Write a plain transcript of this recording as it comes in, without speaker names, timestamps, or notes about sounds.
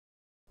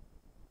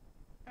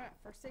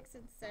For 6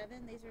 and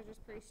 7, these are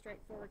just pretty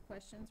straightforward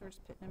questions. We're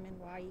just putting them in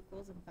y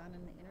equals and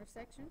finding the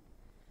intersection.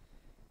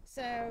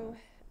 So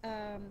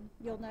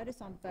you'll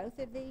notice on both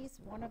of these,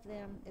 one of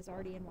them is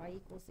already in y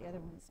equals, the other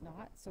one is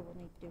not. So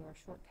we'll need to do our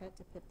shortcut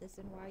to put this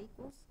in y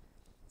equals.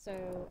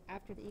 So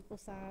after the equal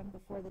sign,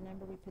 before the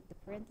number, we put the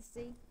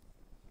parenthesis.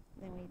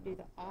 Then we do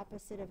the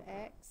opposite of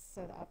x.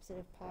 So the opposite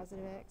of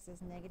positive x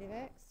is negative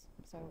x.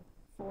 So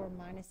 4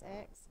 minus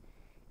x.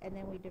 And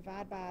then we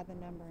divide by the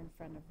number in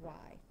front of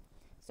y.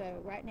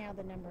 So right now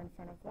the number in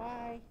front of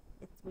y,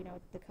 we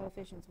know the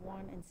coefficient's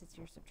 1, and since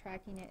you're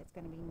subtracting it, it's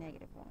going to be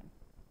negative 1.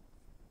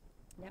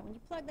 Now when you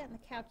plug that in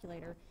the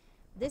calculator,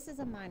 this is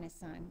a minus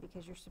sign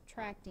because you're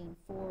subtracting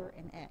 4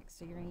 and x,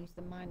 so you're going to use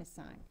the minus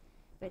sign.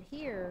 But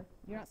here,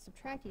 you're not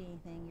subtracting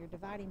anything, you're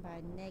dividing by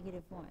a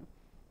negative 1.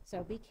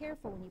 So be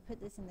careful when you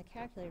put this in the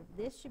calculator.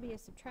 This should be a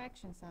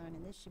subtraction sign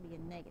and this should be a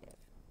negative.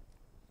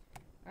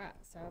 Alright,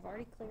 so I've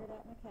already cleared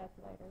out my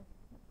calculator.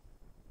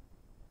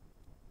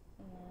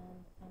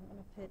 And I'm going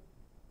to put,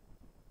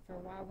 for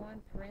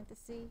y1,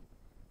 parenthesis,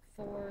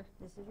 4,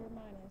 this is your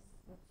minus,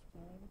 which you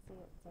can't even see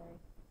it, sorry.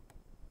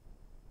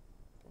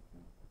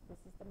 This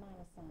is the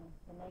minus sign.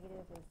 The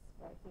negative is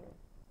right here.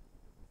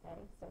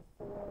 Okay, so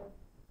 4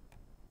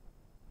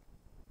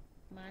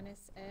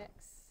 minus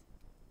x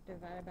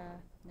divided by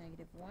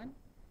negative 1.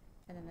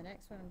 And then the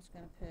next one I'm just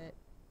going to put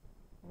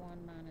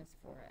 1 minus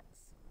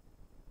 4x.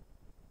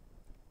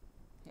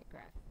 Hit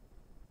graph.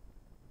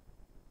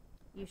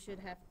 You should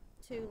have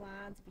 2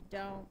 lines. If you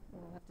don't,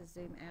 we'll have to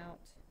zoom out.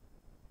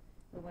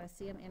 We want to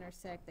see them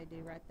intersect. They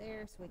do right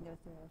there, so we can go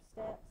through our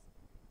steps.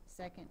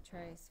 Second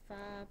trace 5,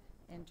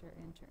 enter,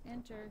 enter,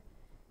 enter,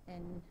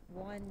 and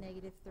 1,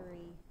 negative 3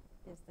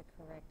 is the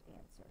correct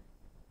answer.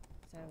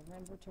 So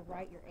remember to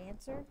write your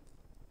answer.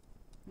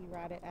 You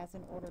write it as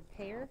an ordered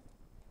pair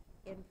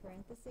in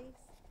parentheses.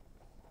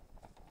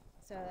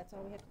 So that's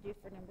all we have to do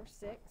for number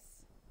 6.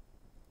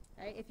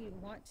 Okay, if you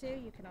want to,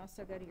 you can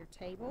also go to your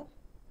table.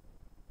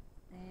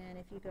 And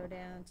if you go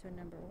down to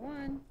number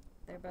 1,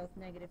 they're both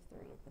negative 3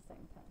 at the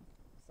same time.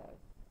 So,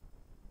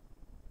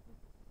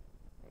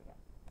 there you go.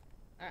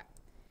 Alright.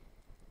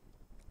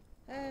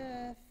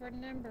 For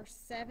number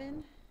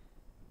 7,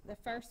 the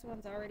first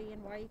one's already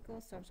in y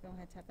equals, so I'm just going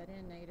to type that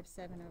in, negative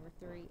 7 over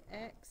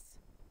 3x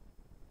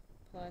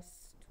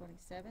plus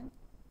 27.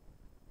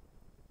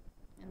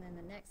 And then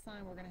the next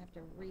line, we're going to have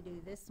to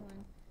redo this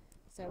one.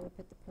 So we'll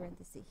put the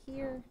parenthesis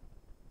here.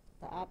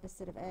 The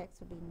opposite of x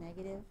would be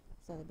negative.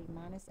 So it'll be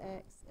minus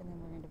x, and then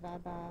we're going to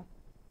divide by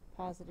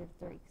positive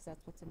 3, because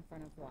that's what's in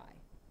front of y.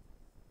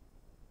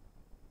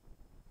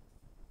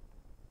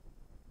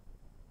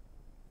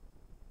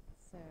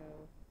 So,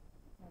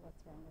 oh,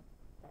 what's wrong with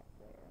that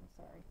there? I'm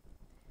sorry.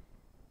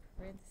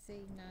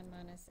 Parenthesis 9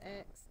 minus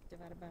x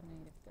divided by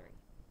negative 3.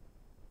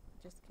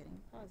 Just kidding,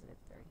 positive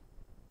 3.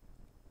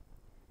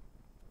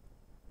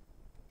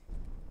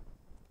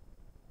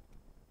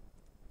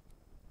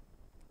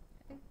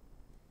 Okay.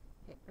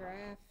 Hit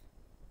graph.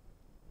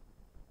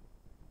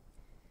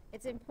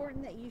 It's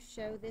important that you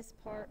show this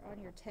part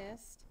on your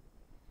test,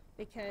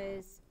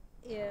 because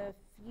if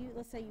you,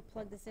 let's say you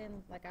plug this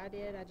in like I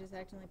did, I just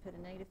accidentally put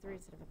a negative 3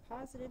 instead of a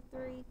positive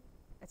 3,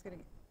 that's going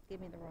to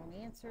give me the wrong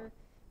answer.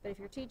 But if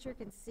your teacher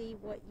can see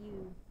what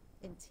you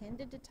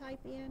intended to type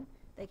in,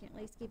 they can at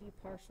least give you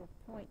partial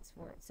points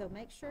for it. So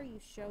make sure you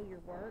show your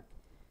work.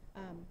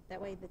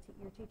 That way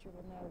your teacher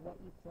will know what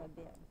you plugged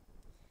in.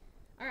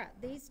 Alright,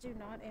 these do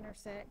not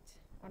intersect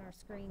on our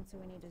screen, so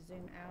we need to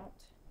zoom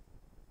out.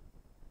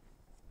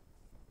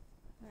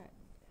 Alright,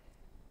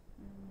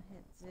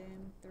 hit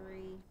zoom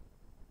 3,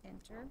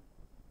 enter.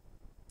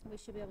 We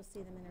should be able to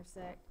see them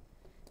intersect.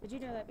 Did you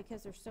know that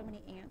because there's so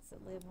many ants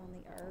that live on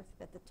the earth,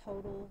 that the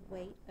total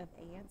weight of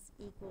ants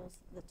equals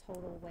the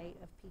total weight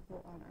of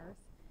people on earth?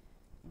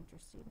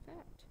 Interesting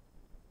fact.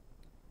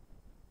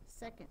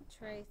 Second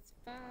trace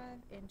 5,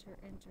 enter,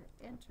 enter,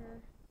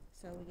 enter.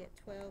 So we get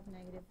 12,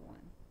 negative 1.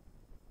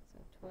 So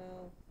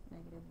 12,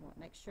 negative 1.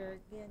 Make sure,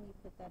 again, you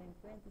put that in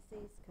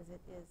parentheses because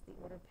it is the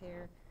ordered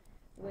pair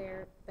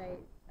where they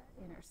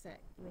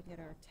intersect. We get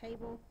our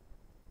table.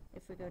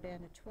 If we go down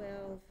to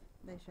 12,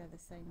 they show the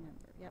same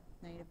number. Yep,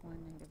 negative 1,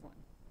 negative 1.